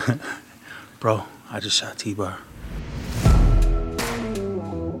Bro, I just shot T-Bar. Look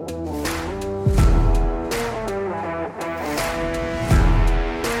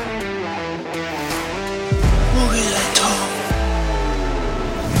at that top.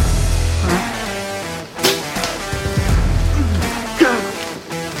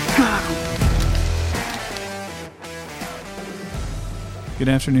 Good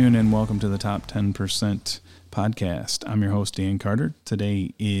afternoon and welcome to the Top 10% podcast. I'm your host, Dan Carter.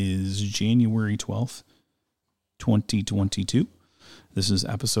 Today is January 12th, 2022. This is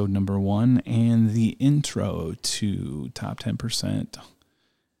episode number 1 and the intro to Top 10%,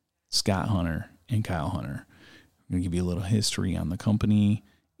 Scott Hunter and Kyle Hunter. I'm going to give you a little history on the company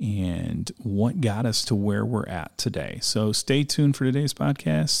and what got us to where we're at today. So stay tuned for today's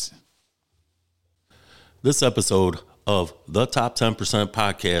podcast. This episode of the Top 10%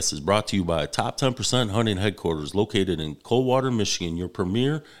 podcast is brought to you by Top 10% Hunting Headquarters, located in Coldwater, Michigan, your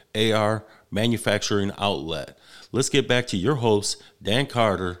premier AR manufacturing outlet. Let's get back to your host, Dan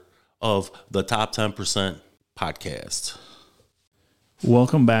Carter of the Top 10% podcast.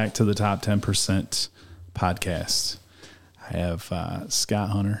 Welcome back to the Top 10% podcast. I have Scott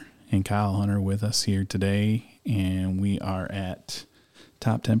Hunter and Kyle Hunter with us here today, and we are at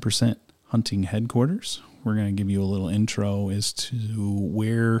Top 10% Hunting Headquarters. We're going to give you a little intro as to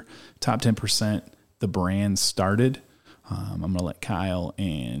where Top 10%, the brand, started. I'm going to let Kyle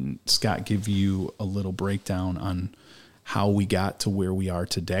and Scott give you a little breakdown on how we got to where we are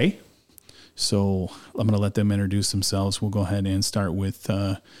today. So I'm going to let them introduce themselves. We'll go ahead and start with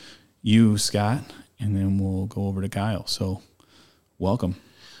you, Scott, and then we'll go over to Kyle. So welcome.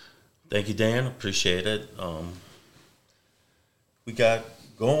 Thank you, Dan. Appreciate it. We got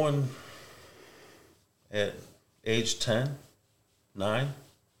going at age 10, 9,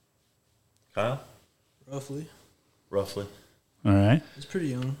 Kyle? Roughly. All right. It's pretty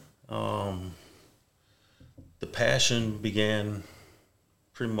young. The passion began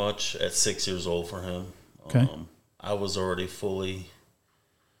pretty much at 6 years old for him. Okay. I was already fully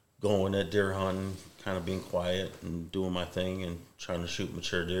going at deer hunting, kind of being quiet and doing my thing and trying to shoot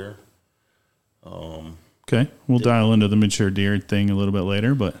mature deer. Okay. We'll dial into the mature deer thing a little bit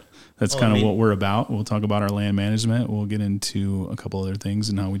later, but that's kind of what we're about. We'll talk about our land management. We'll get into a couple other things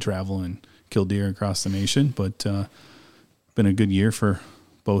and how we travel and kill deer across the nation. But been a good year for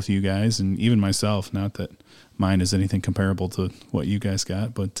both you guys and even myself. Not that mine is anything comparable to what you guys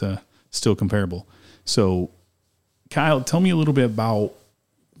got, but still comparable. So, Kyle, tell me a little bit about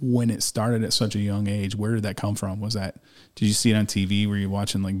when it started at such a young age. Where did that come from? Did you see it on TV? Were you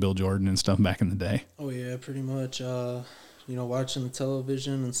watching like Bill Jordan and stuff back in the day? Oh, yeah, pretty much. Watching the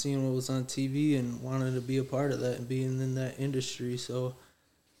television and seeing what was on TV and wanting to be a part of that and being in that industry. So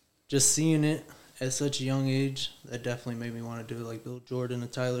just seeing it at such a young age, that definitely made me want to do it, like Bill Jordan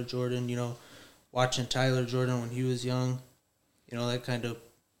and Tyler Jordan. Watching Tyler Jordan when he was young, that kind of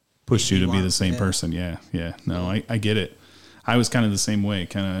pushed you to be the same person. Yeah. No, I get it. I was kind of the same way,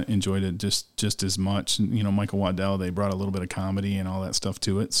 kind of enjoyed it just as much. Michael Waddell, they brought a little bit of comedy and all that stuff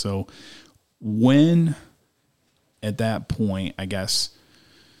to it. So when, at that point, I guess,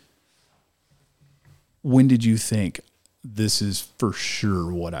 when did you think this is for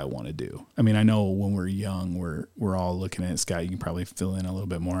sure what I want to do? I mean, I know when we're young, we're all looking at Scott. You can probably fill in a little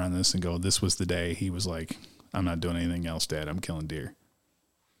bit more on this and go, this was the day he was like, I'm not doing anything else, Dad. I'm killing deer.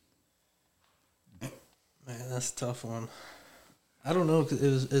 Man, that's a tough one. I don't know, 'cause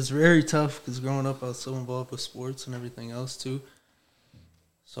it's very tough because growing up I was so involved with sports and everything else too.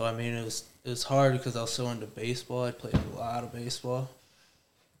 So I mean it was hard because I was so into baseball. I played a lot of baseball.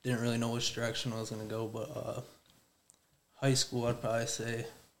 Didn't really know which direction I was gonna go, but high school I'd probably say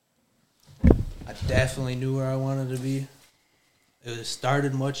I definitely knew where I wanted to be. It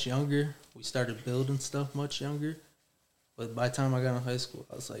started much younger. We started building stuff much younger. But by the time I got in high school,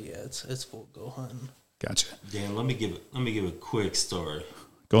 I was like, yeah, it's full go hunting. Gotcha. Dan, let me give a quick story.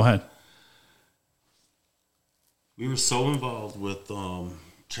 Go ahead. We were so involved with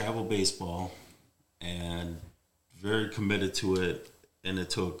travel baseball and very committed to it, and it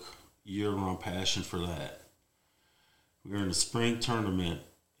took year-round passion for that. We were in a spring tournament,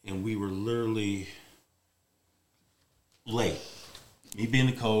 and we were literally late. Me being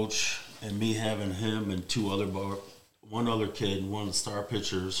the coach and me having him and one other kid, one of the star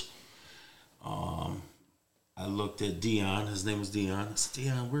pitchers. I looked at Dion. His name was Dion. I said,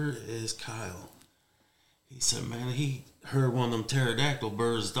 Dion, where is Kyle? He said, man, he heard one of them pterodactyl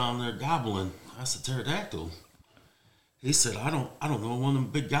birds down there gobbling. I said, pterodactyl? He said, I don't know what one of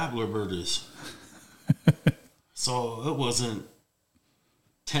them big gobbler bird is. So it wasn't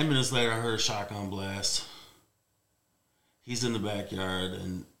 10 minutes later, I heard a shotgun blast. He's in the backyard,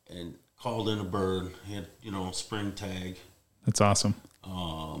 and and called in a bird. He had, spring tag. That's awesome.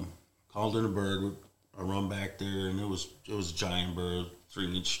 Called in a bird. I run back there, and it was a giant bird,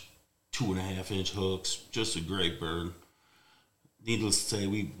 3-inch, 2.5-inch hooks, just a great bird. Needless to say,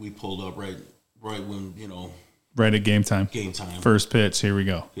 we pulled up right when, right at game time. Game time. First pitch, here we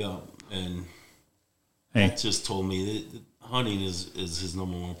go. Yeah, and Hey. that just told me that hunting is his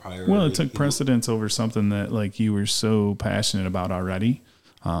number one priority. Well, it took precedence over something that like you were so passionate about already.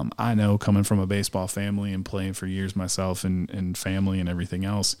 I know coming from a baseball family and playing for years myself and family and everything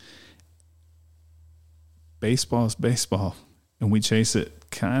else, baseball is baseball, and we chase it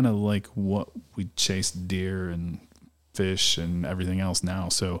kind of like what we chase deer and fish and everything else now.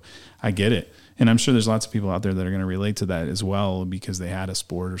 So I get it. And I'm sure there's lots of people out there that are going to relate to that as well because they had a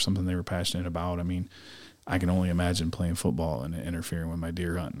sport or something they were passionate about. I mean, I can only imagine playing football and interfering with my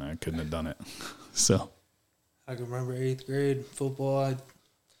deer hunting. I couldn't have done it. So I can remember 8th grade football.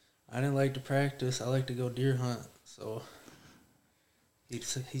 I didn't like to practice. I like to go deer hunt. So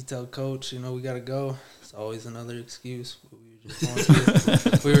he'd tell coach, we got to go. It's always another excuse.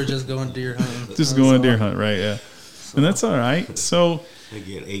 We were just going deer hunting. Just going deer hunt, right? Yeah. So, and that's all right. So I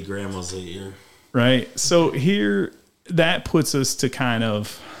get 8 grandmas a year. Right. So here, that puts us to kind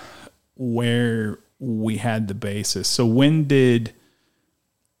of where we had the basis. So when did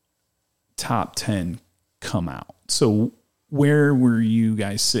Top 10 come out? So where were you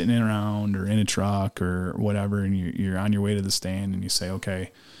guys sitting around or in a truck or whatever, and you're on your way to the stand and you say,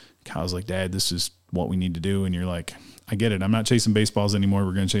 okay, Kyle's like, Dad, this is what we need to do. And you're like, I get it. I'm not chasing baseballs anymore.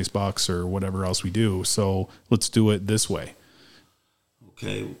 We're going to chase bucks or whatever else we do. So let's do it this way.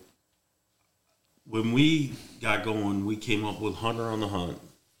 Okay. When we got going, we came up with Hunter on the Hunt,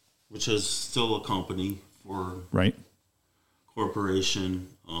 which is still a company for right corporation.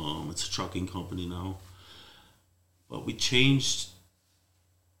 It's a trucking company now. But we changed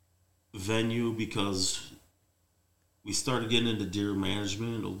venue because we started getting into deer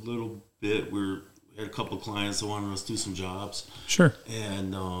management a little bit. We had a couple of clients that wanted us to do some jobs. Sure.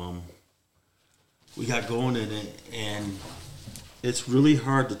 And we got going in it, and it's really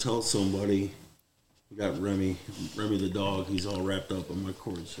hard to tell somebody. We got Remy the dog. He's all wrapped up on my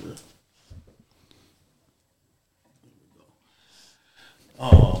cords here.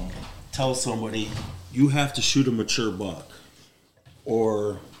 Tell somebody you have to shoot a mature buck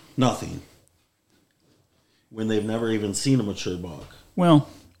or nothing when they've never even seen a mature buck. Well,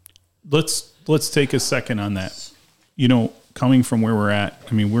 let's take a second on that. Coming from where we're at,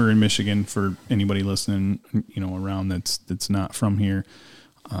 I mean, we're in Michigan for anybody listening, around that's not from here.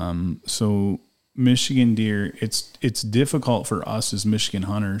 So Michigan deer, it's difficult for us as Michigan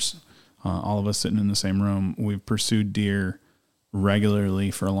hunters, all of us sitting in the same room. We've pursued deer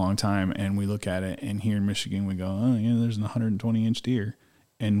regularly for a long time, and we look at it, and here in Michigan we go, oh yeah, there's an 120-inch deer,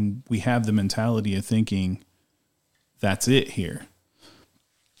 and we have the mentality of thinking that's it here.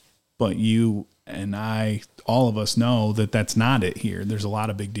 But you and I, all of us know that that's not it here. There's a lot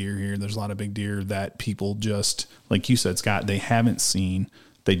of big deer here. There's a lot of big deer that people just, like you said, Scott, they haven't seen,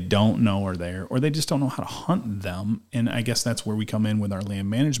 they don't know are there, or they just don't know how to hunt them. And I guess that's where we come in with our land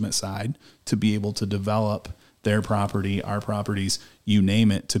management side to be able to develop their property, our properties, you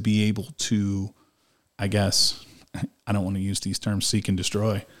name it, to be able to, I guess, I don't want to use these terms, seek and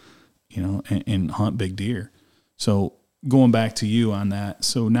destroy, and hunt big deer. So going back to you on that.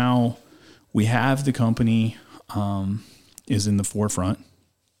 So now we have the company is in the forefront.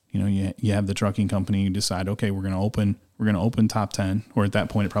 You have the trucking company. You decide, okay, we're going to open Top 10. Or at that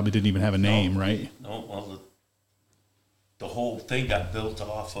point, it probably didn't even have a name, right? No, well, the whole thing got built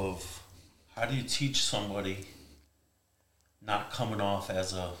off of how do you teach somebody not coming off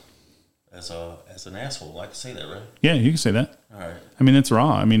as an asshole? I can say that, right? Yeah, you can say that. All right. I mean, it's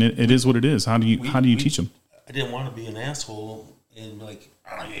raw. I mean, it is what it is. How do you teach them? I didn't want to be an asshole and like,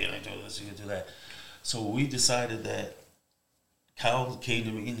 oh, you gotta do this, you gotta do that. So we decided that Kyle came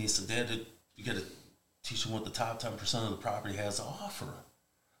to me and he said, Dad, you gotta teach them what the top 10% of the property has to offer.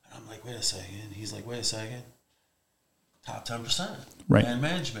 And I'm like, wait a second. He's like, wait a second. Top 10%. Right. Land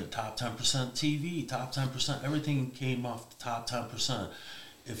management, top 10% TV, top 10%. Everything came off the top 10%.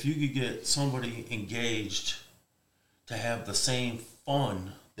 If you could get somebody engaged to have the same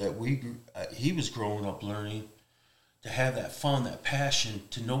fun that he was growing up learning, to have that fun, that passion,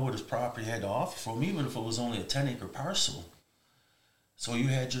 to know what his property had to offer for him, even if it was only a 10-acre parcel. So you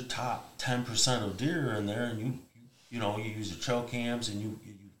had your top 10% of deer in there, and you use your trail cams, and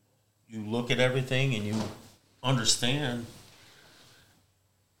you look at everything, and you understand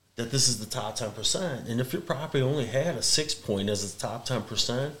that this is the top 10%. And if your property only had a 6 point as its top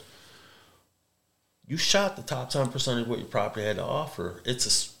 10%, you shot the top 10% of what your property had to offer.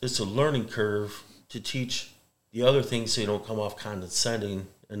 It's a learning curve to teach the other things so you don't come off condescending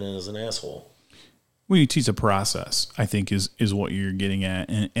and then as an asshole. Well, you teach a process, I think, is what you're getting at,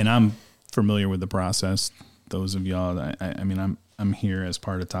 and I'm familiar with the process. Those of y'all, I mean, I'm here as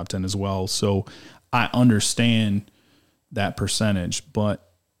part of Top 10 as well, so I understand that percentage, but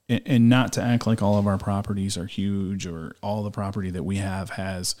and not to act like all of our properties are huge or all the property that we have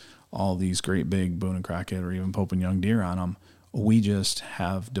has all these great big Boone and Crockett or even Pope and Young deer on them. We just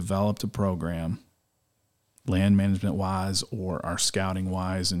have developed a program, land management wise or our scouting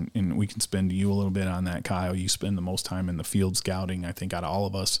wise, and we can spend you a little bit on that, Kyle. You spend the most time in the field scouting, I think, out of all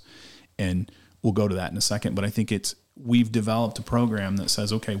of us, and we'll go to that in a second. But I think we've developed a program that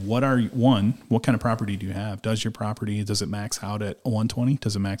says, okay, what kind of property do you have? Does it max out at a 120?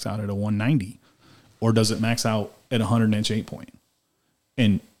 Does it max out at a 190? Or does it max out at a 100-inch 8-point?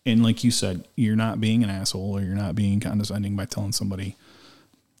 And like you said, you're not being an asshole or you're not being condescending by telling somebody,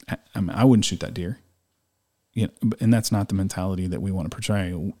 I wouldn't shoot that deer. You know, and that's not the mentality that we want to portray.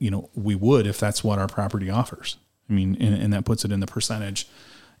 You know, we would if that's what our property offers. I mean, and that puts it in the percentage,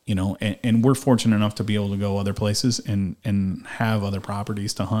 you know, and we're fortunate enough to be able to go other places and have other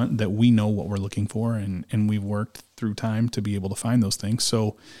properties to hunt that we know what we're looking for. And we've worked through time to be able to find those things.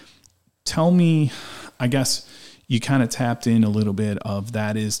 So tell me, I guess you kind of tapped in a little bit of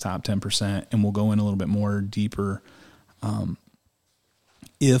that is top 10%, and we'll go in a little bit more deeper.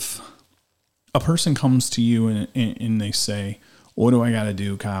 If a person comes to you and they say, what do I got to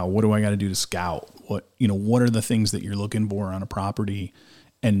do, Kyle? What do I got to do to scout? What are the things that you're looking for on a property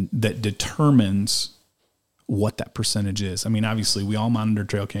and that determines what that percentage is? I mean, obviously we all monitor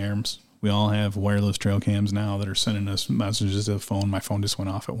trail cams. We all have wireless trail cams now that are sending us messages to the phone. My phone just went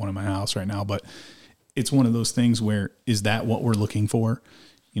off at one in my house right now, but it's one of those things where, is that what we're looking for?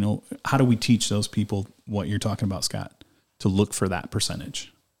 You know, how do we teach those people what you're talking about, Scott, to look for that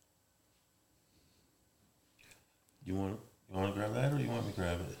percentage? You want to grab that, or you want me to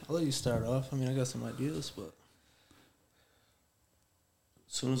grab it? I'll let you start off. I mean, I got some ideas, but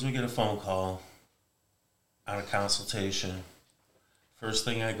as soon as we get a phone call on a consultation, first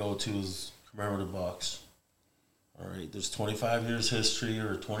thing I go to is commemorative bucks. All right, there's 25 years history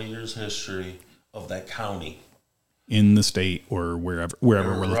or 20 years history of that county, in the state or wherever we're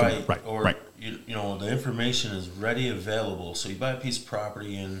looking. Right. You know, the information is ready, available. So you buy a piece of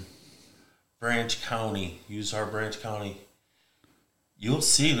property in Branch County, use our Branch County, you'll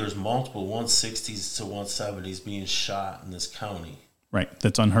see there's multiple 160s to 170s being shot in this county. Right.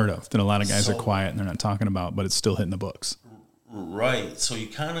 That's unheard of. That a lot of guys are quiet and they're not talking about, but it's still hitting the books. Right. So you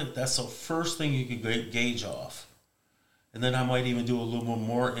that's the first thing you could gauge off. And then I might even do a little bit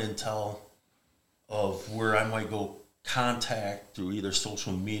more intel of where I might go contact through either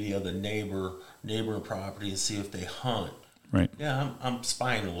social media, the neighboring property, and see if they hunt. Right. Yeah, I'm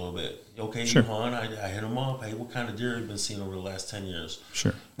spying a little bit. Okay, sure. You hunt. I hit them up. Hey, what kind of deer have you been seeing over the last 10 years?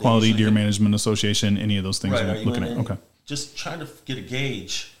 Sure. Quality Deer Management Association, any of those things right, we're looking at. Okay. Just trying to get a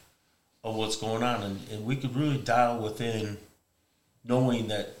gauge of what's going on. And we could really dial within knowing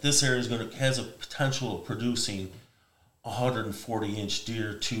that this area has a potential of producing 140-inch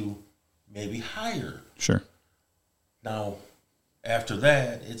deer to maybe higher. Sure. Now, after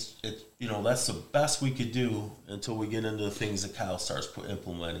that, it's that's the best we could do until we get into the things that Kyle starts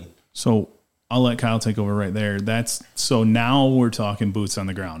implementing. So I'll let Kyle take over right there. So now we're talking boots on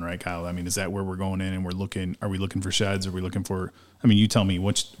the ground, right, Kyle? I mean, is that where we're going in and are we looking for sheds? Are we looking for, I mean, you tell me,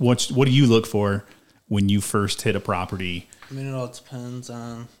 what do you look for when you first hit a property? I mean, it all depends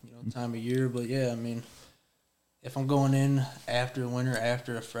on, time of year, but yeah, I mean, if I'm going in after winter,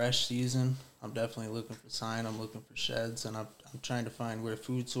 after a fresh season, I'm definitely looking for sign. I'm looking for sheds, and I'm trying to find where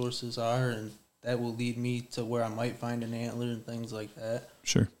food sources are, and that will lead me to where I might find an antler and things like that.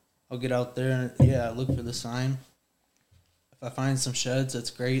 Sure. I'll get out there and, I look for the sign. If I find some sheds, that's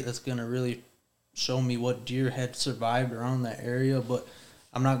great. That's going to really show me what deer had survived around that area, but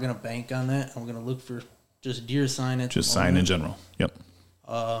I'm not going to bank on that. I'm going to look for just deer sign Just sign in general. Yep.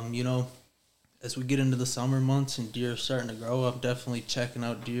 As we get into the summer months and deer are starting to grow, I'm definitely checking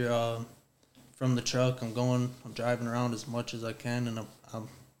out deer from the truck. I'm driving around as much as I can, and I've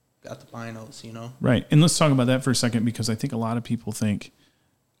got the binos, Right. And let's talk about that for a second, because I think a lot of people think,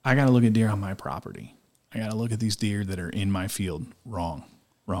 I got to look at deer on my property. I got to look at these deer that are in my field. Wrong.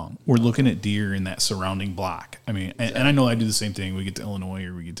 We're looking at deer in that surrounding block. I mean, exactly. And I know I do the same thing. We get to Illinois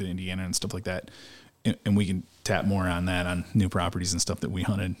or we get to Indiana and stuff like that, and we can tap more on that on new properties and stuff that we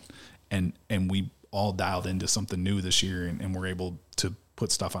hunted. And we all dialed into something new this year, and we're able to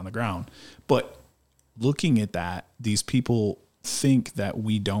put stuff on the ground. But looking at that, these people think that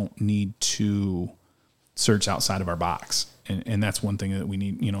we don't need to search outside of our box. And that's one thing that we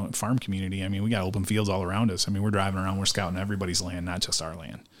need, you know, farm community. I mean, we got open fields all around us. I mean, we're driving around, we're scouting everybody's land, not just our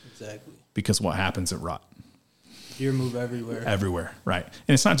land. Exactly. Because what happens at rut? Deer move everywhere. Everywhere, right.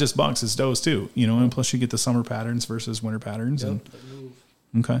 And it's not just bucks, it's does too, you know, and plus you get the summer patterns versus winter patterns. Yep, And they move.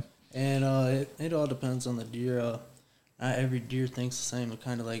 okay. And it all depends on the deer. Not every deer thinks the same. They're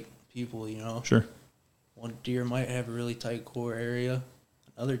kind of like people, you know. Sure. One deer might have a really tight core area.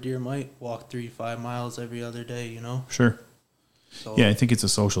 Another deer might walk 3 to 5 miles every other day, you know. Sure. So, Yeah, I think it's a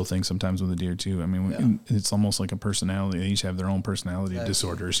social thing sometimes with the deer too. I mean, it's almost like a personality. They each have their own personality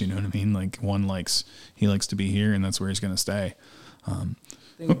disorders. You know what I mean? Like one he likes to be here, and that's where he's going to stay. I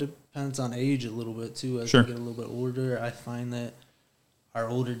think it depends on age a little bit too. As Sure. we get a little bit older, I find that our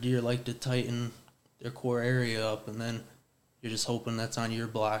older deer like to tighten their core area up, and then you're just hoping that's on your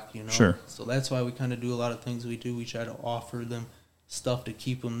block, you know. Sure. So that's why we kind of do a lot of things we do. We try to offer them stuff to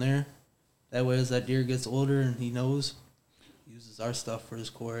keep them there. That way, as that deer gets older and he knows, he uses our stuff for his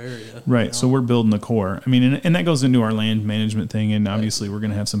core area. Right. you know? So we're building the core. I mean, and that goes into our land management thing. And obviously we're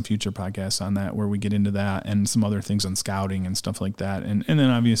going to have some future podcasts on that where we get into that and some other things on scouting and stuff like that. And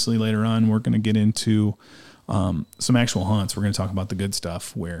then obviously later on, we're going to get into some actual hunts. We're going to talk about the good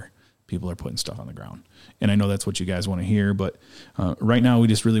stuff where people are putting stuff on the ground. And I know that's what you guys want to hear, but right now we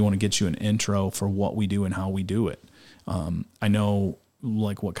just really want to get you an intro for what we do and how we do it. I know,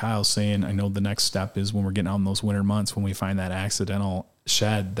 like what Kyle's saying, I know the next step is when we're getting out in those winter months, when we find that accidental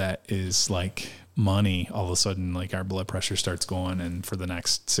shed that is like money, all of a sudden, like our blood pressure starts going. And for the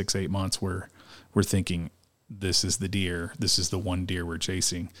next 6-8 months, we're thinking, this is the deer. This is the one deer we're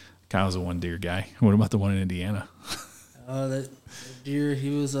chasing. Kyle's a one deer guy. What about the one in Indiana? That deer,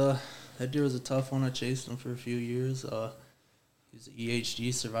 that deer was a tough one. I chased him for a few years. He's an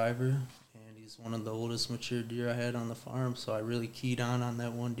EHD survivor, and he's one of the oldest mature deer I had on the farm. So I really keyed on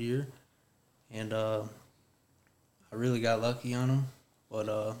that one deer, and I really got lucky on him.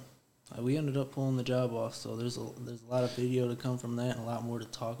 But we ended up pulling the job off. So there's a lot of video to come from that, and a lot more to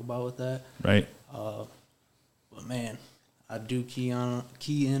talk about with that. Right. But man, I do key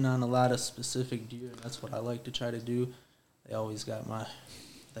in on a lot of specific deer, and that's what I like to try to do. They always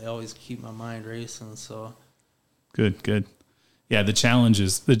keep my mind racing. So Good. Yeah, the challenge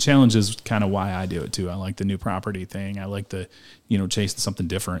is kind of why I do it too. I like the new property thing. I like the, chasing something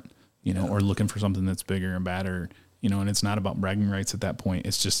different, or looking for something that's bigger and badder, and it's not about bragging rights at that point.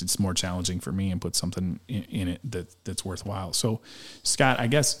 It's more challenging for me and put something in it that's worthwhile. So Scott, I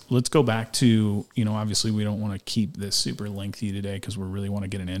guess let's go back to, obviously we don't want to keep this super lengthy today because we really want to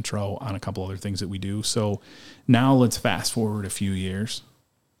get an intro on a couple other things that we do. So now let's fast forward a few years.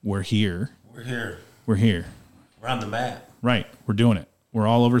 We're here. We're on the map. Right. We're doing it. We're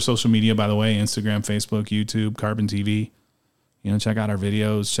all over social media, by the way, Instagram, Facebook, YouTube, Carbon TV. Check out our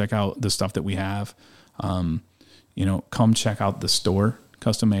videos, check out the stuff that we have. Come check out the store,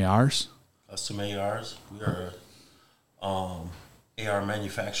 Custom ARs. Custom ARs. We are AR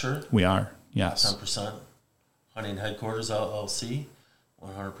manufacturer. We are, yes. 10% Hunting Headquarters LLC,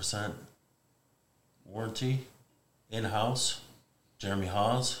 100% warranty, in-house. Jeremy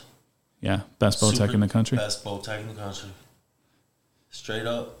Hawes. Yeah, best bow tech in the country. Best bow tech in the country. Straight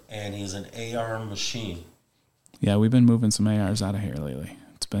up, and he's an AR machine. Yeah, we've been moving some ARs out of here lately.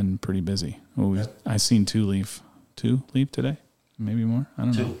 It's been pretty busy. I seen two leave today, maybe more. I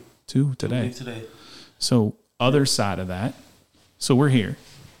don't know. Two today. Two today. So other side of that, so we're here.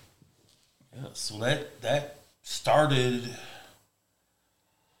 Yeah. So that started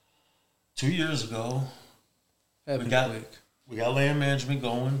 2 years ago. We got land management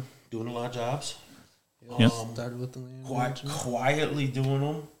going, doing a lot of jobs. Yep. Started with the land management. Quietly doing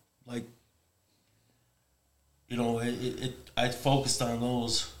them, I focused on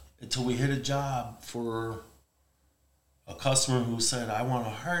those until we hit a job for a customer who said, I want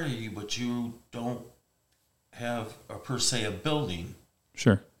to hire you, but you don't have a building.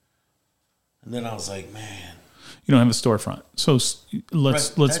 Sure. And then I was like, man. You don't have a storefront. So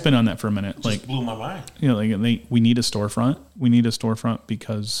let's spin on that for a minute. Just blew my mind. We need a storefront. We need a storefront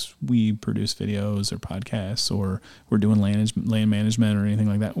because we produce videos or podcasts or we're doing land management or anything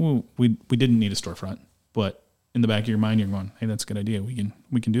like that. We didn't need a storefront, but in the back of your mind, you're going, hey, that's a good idea.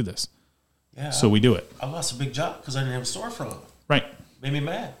 We can do this. Yeah. So we do it. I lost a big job because I didn't have a storefront. Right. Made me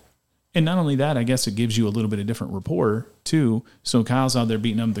mad. And not only that, I guess it gives you a little bit of different rapport too. So Kyle's out there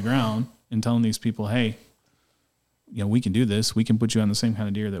beating up the ground and telling these people, hey, we can do this. We can put you on the same kind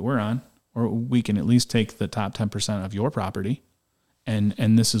of deer that we're on, or we can at least take the top 10% of your property. And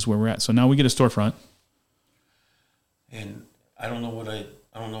this is where we're at. So now we get a storefront. And I don't know what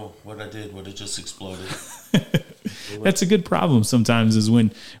I did, but it just exploded. That's a good problem sometimes is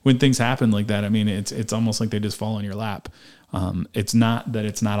when things happen like that. I mean, it's almost like they just fall in your lap. It's not that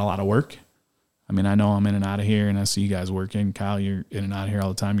it's not a lot of work. I mean, I know I'm in and out of here and I see you guys working. Kyle, you're in and out of here all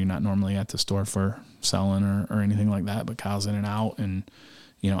the time. You're not normally at the store for selling or anything like that, but Kyle's in and out and,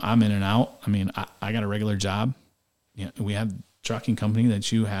 I'm in and out. I mean, I got a regular job. We have trucking company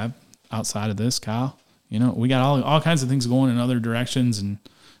that you have outside of this, Kyle. We got all kinds of things going in other directions and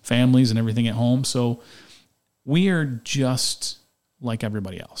families and everything at home. So we are just like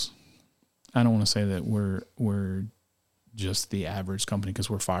everybody else. I don't want to say that we're just the average company because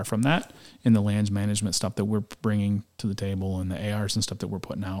we're far from that. And the lands management stuff that we're bringing to the table and the ARs and stuff that we're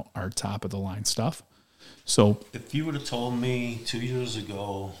putting out are top of the line stuff. So if you would have told me 2 years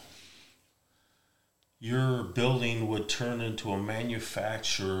ago your building would turn into a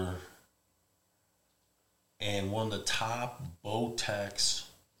manufacturer and one of the top bow techs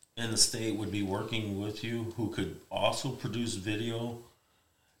in the state would be working with you who could also produce video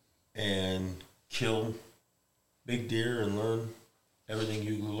and kill big deer and learn everything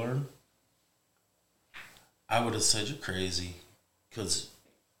you learn, I would have said you're crazy because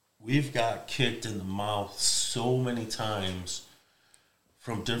we've got kicked in the mouth so many times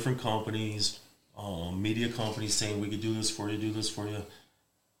from different companies, media companies saying we could do this for you.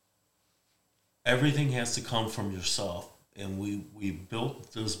 Everything has to come from yourself. And we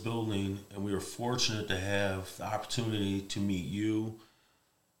built this building, and we were fortunate to have the opportunity to meet you,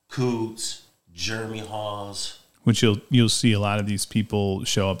 Coots, Jeremy Hawes. Which you'll see a lot of these people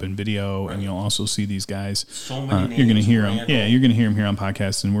show up in video, right. And you'll also see these guys. So many names. You're going to hear them. Yeah, you're going to hear them here on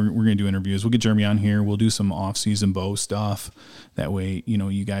podcasts, and we're going to do interviews. We'll get Jeremy on here. We'll do some off-season bow stuff. That way,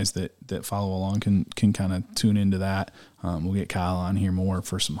 you guys that follow along can kind of tune into that. We'll get Kyle on here more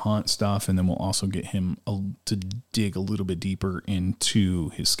for some hunt stuff, and then we'll also get him to dig a little bit deeper into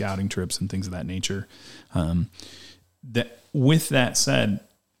his scouting trips and things of that nature. With that said,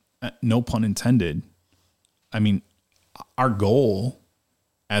 no pun intended, I mean, our goal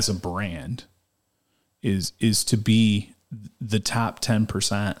as a brand is to be the top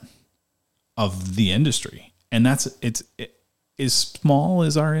 10% of the industry. And it's as small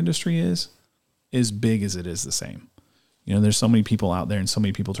as our industry is, as big as it is the same. There's so many people out there and so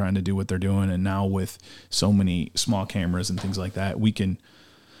many people trying to do what they're doing. And now with so many small cameras and things like that,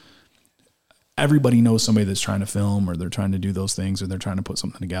 everybody knows somebody that's trying to film or they're trying to do those things or they're trying to put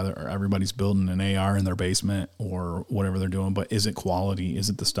something together or everybody's building an AR in their basement or whatever they're doing. But is it quality? Is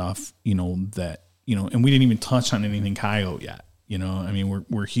it the stuff, and we didn't even touch on anything coyote yet. I mean,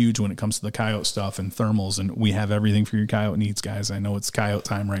 we're huge when it comes to the coyote stuff and thermals, and we have everything for your coyote needs, guys. I know it's coyote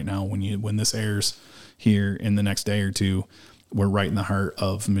time right now. When this airs here in the next day or two, we're right in the heart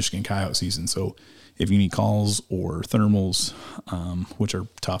of Michigan coyote season. So if you need calls or thermals, which are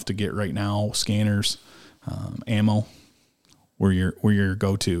tough to get right now, scanners, ammo, we're your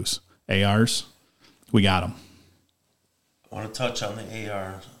go-tos. ARs, we got them. I want to touch on the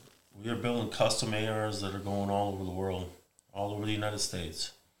AR. We are building custom ARs that are going all over the world, all over the United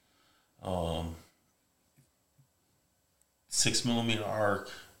States. 6mm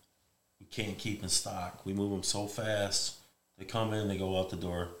arc, we can't keep in stock. We move them so fast. They come in, they go out the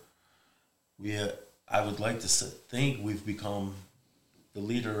door. I would like to think we've become the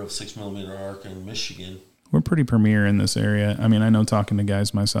leader of 6mm arc in Michigan. We're pretty premier in this area. I mean, I know talking to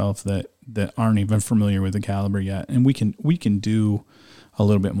guys myself that aren't even familiar with the caliber yet, and we can do a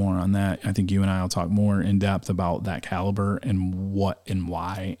little bit more on that. I think you and I will talk more in depth about that caliber and what and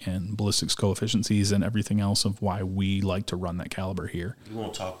why and ballistics coefficiencies and everything else of why we like to run that caliber here. You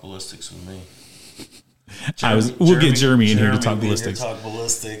won't talk ballistics with me. We'll get Jeremy in here to talk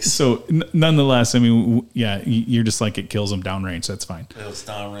ballistics. So nonetheless, I mean, yeah, you're just like, it kills them downrange. That's fine. It's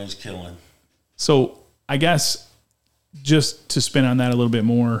downrange killing. So I guess just to spin on that a little bit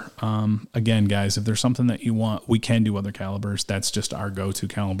more, again, guys, if there's something that you want, we can do other calibers. That's just our go-to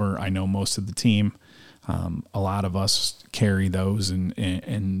caliber. I know most of the team, a lot of us carry those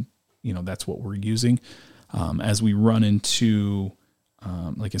and that's what we're using. As we run into,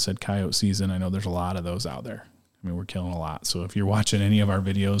 like I said, coyote season, I know there's a lot of those out there. I mean, we're killing a lot. So if you're watching any of our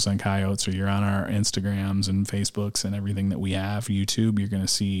videos on coyotes or you're on our Instagrams and Facebooks and everything that we have, YouTube, you're going to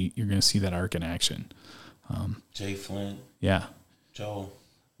see that arc in action. Jay Flint. Yeah. Joe.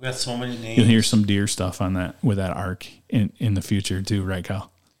 We got so many names. You'll hear some deer stuff on that with that arc in the future too, right,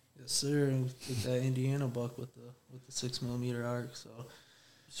 Kyle? Yes, sir. And with that Indiana buck with the 6mm arc.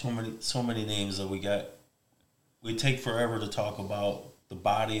 So many names that we got. We take forever to talk about the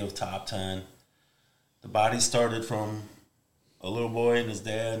body of Top 10. The body started from a little boy and his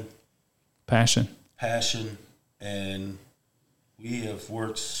dad. Passion. And we have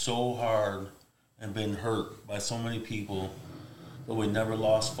worked so hard and been hurt by so many people, but we never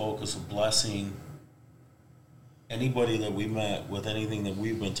lost focus of blessing anybody that we met with anything that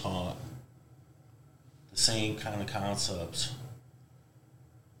we've been taught, the same kind of concepts.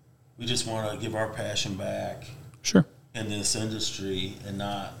 We just want to give our passion back Sure. in this industry and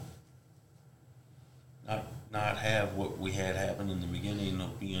not have what we had happen in the beginning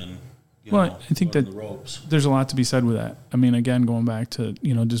of being, Well, I think on that the ropes. there's a lot to be said with that. I mean, again, going back to,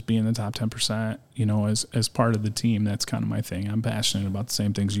 just being the top 10%, as part of the team, that's kind of my thing. I'm passionate about the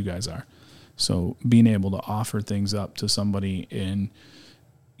same things you guys are. So being able to offer things up to somebody, and,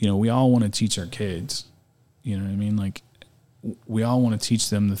 we all want to teach our kids, you know what I mean? Like, we all want to teach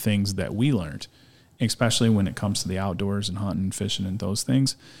them the things that we learned, especially when it comes to the outdoors and hunting, fishing, and those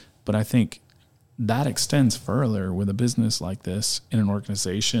things. But I think that extends further with a business like this, in an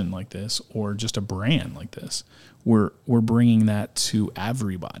organization like this, or just a brand like this. We're bringing that to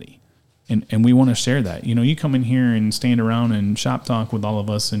everybody, and we want to share that. You come in here and stand around and shop talk with all of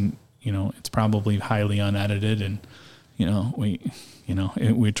us, and it's probably highly unedited, and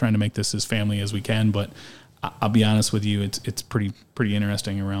we're trying to make this as family as we can. But I'll be honest with you, it's pretty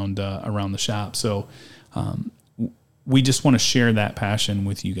interesting around the shop. So. We just want to share that passion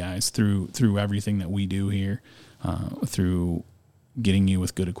with you guys through everything that we do here, through getting you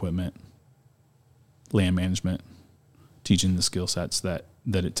with good equipment, land management, teaching the skill sets that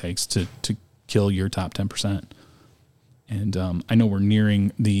it takes to kill your top 10%. And I know we're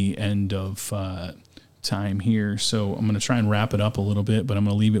nearing the end of time here, so I'm going to try and wrap it up a little bit, but I'm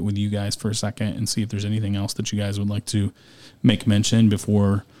going to leave it with you guys for a second and see if there's anything else that you guys would like to make mention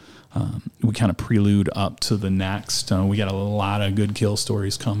before we kind of prelude up to the next. We got a lot of good kill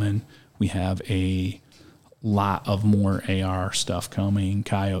stories coming. We have a lot of more AR stuff coming,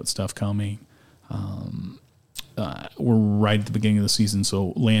 coyote stuff coming. We're right at the beginning of the season,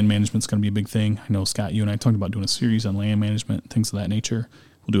 so land management's going to be a big thing. I know, Scott, you and I talked about doing a series on land management, things of that nature.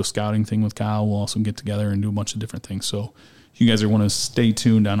 We'll do a scouting thing with Kyle. We'll also get together and do a bunch of different things. So you guys are want to stay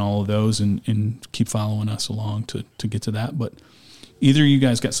tuned on all of those and keep following us along to get to that. But either you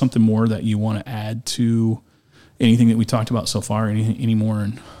guys got something more that you want to add to anything that we talked about so far, any more?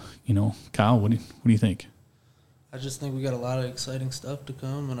 And, Kyle, what do you think? I just think we got a lot of exciting stuff to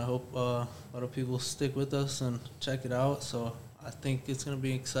come, and I hope a lot of people stick with us and check it out. So I think it's going to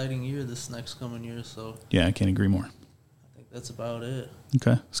be an exciting year this next coming year. So yeah, I can't agree more. I think that's about it.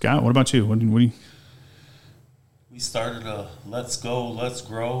 Okay. Scott, what about you? What do you? We started a Let's Go, Let's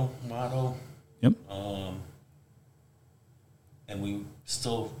Grow motto. Yep. And we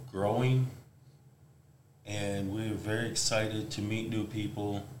still growing, and we're very excited to meet new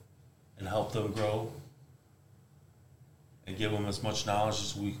people and help them grow and give them as much knowledge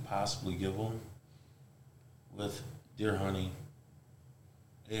as we could possibly give them with deer hunting,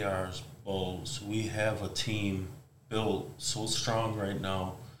 ARs, bows. We have a team built so strong right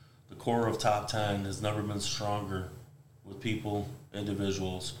now. The core of Top 10 has never been stronger with people,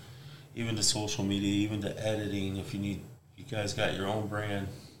 individuals, even the social media, even the editing. If you guys got your own brand,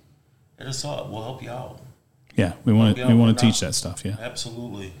 hit us up. We'll help you out. Yeah, we want to teach that stuff. Yeah,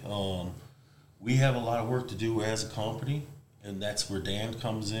 absolutely. We have a lot of work to do as a company, and that's where Dan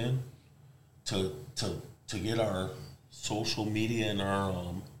comes in to get our social media and our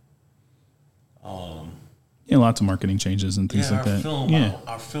lots of marketing changes and things like that.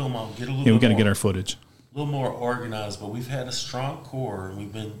 Our film out. Get a little. Yeah, we got to get our footage a little more organized, but we've had a strong core, and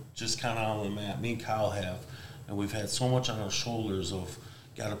we've been just kind of on the map. Me and Kyle have. And we've had so much on our shoulders of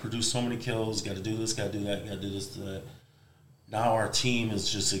got to produce so many kills, got to do this, got to do that, got to do this, do that. Now our team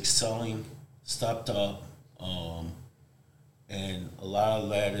is just excelling, stepped up, and a lot of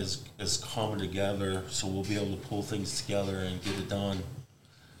that is coming together, so we'll be able to pull things together and get it done.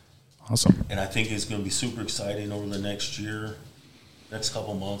 Awesome. And I think it's going to be super exciting over the next year, next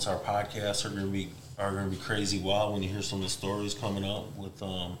couple months. Our podcasts are going to be crazy wild when you hear some of the stories coming up with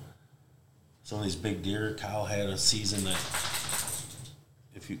some of these big deer. Kyle had a season that,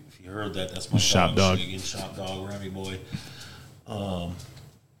 if you heard that, that's my shop dog. Shop dog, Remy boy.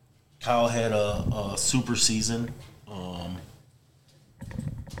 Kyle had a super season.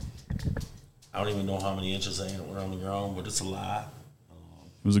 I don't even know how many inches they were on the ground, but it's a lot.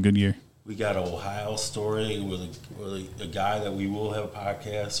 It was a good year. We got an Ohio story with a guy that we will have a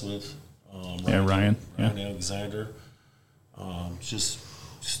podcast with. Ryan Alexander. Just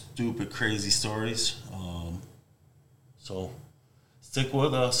stupid, crazy stories. So stick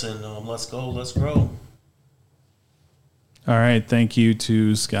with us and let's go, let's grow. All right. Thank you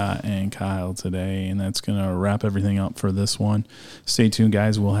to Scott and Kyle today. And that's going to wrap everything up for this one. Stay tuned,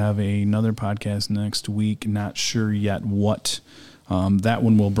 guys. We'll have another podcast next week. Not sure yet what that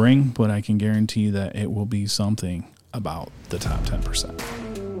one will bring, but I can guarantee that it will be something about the top 10%.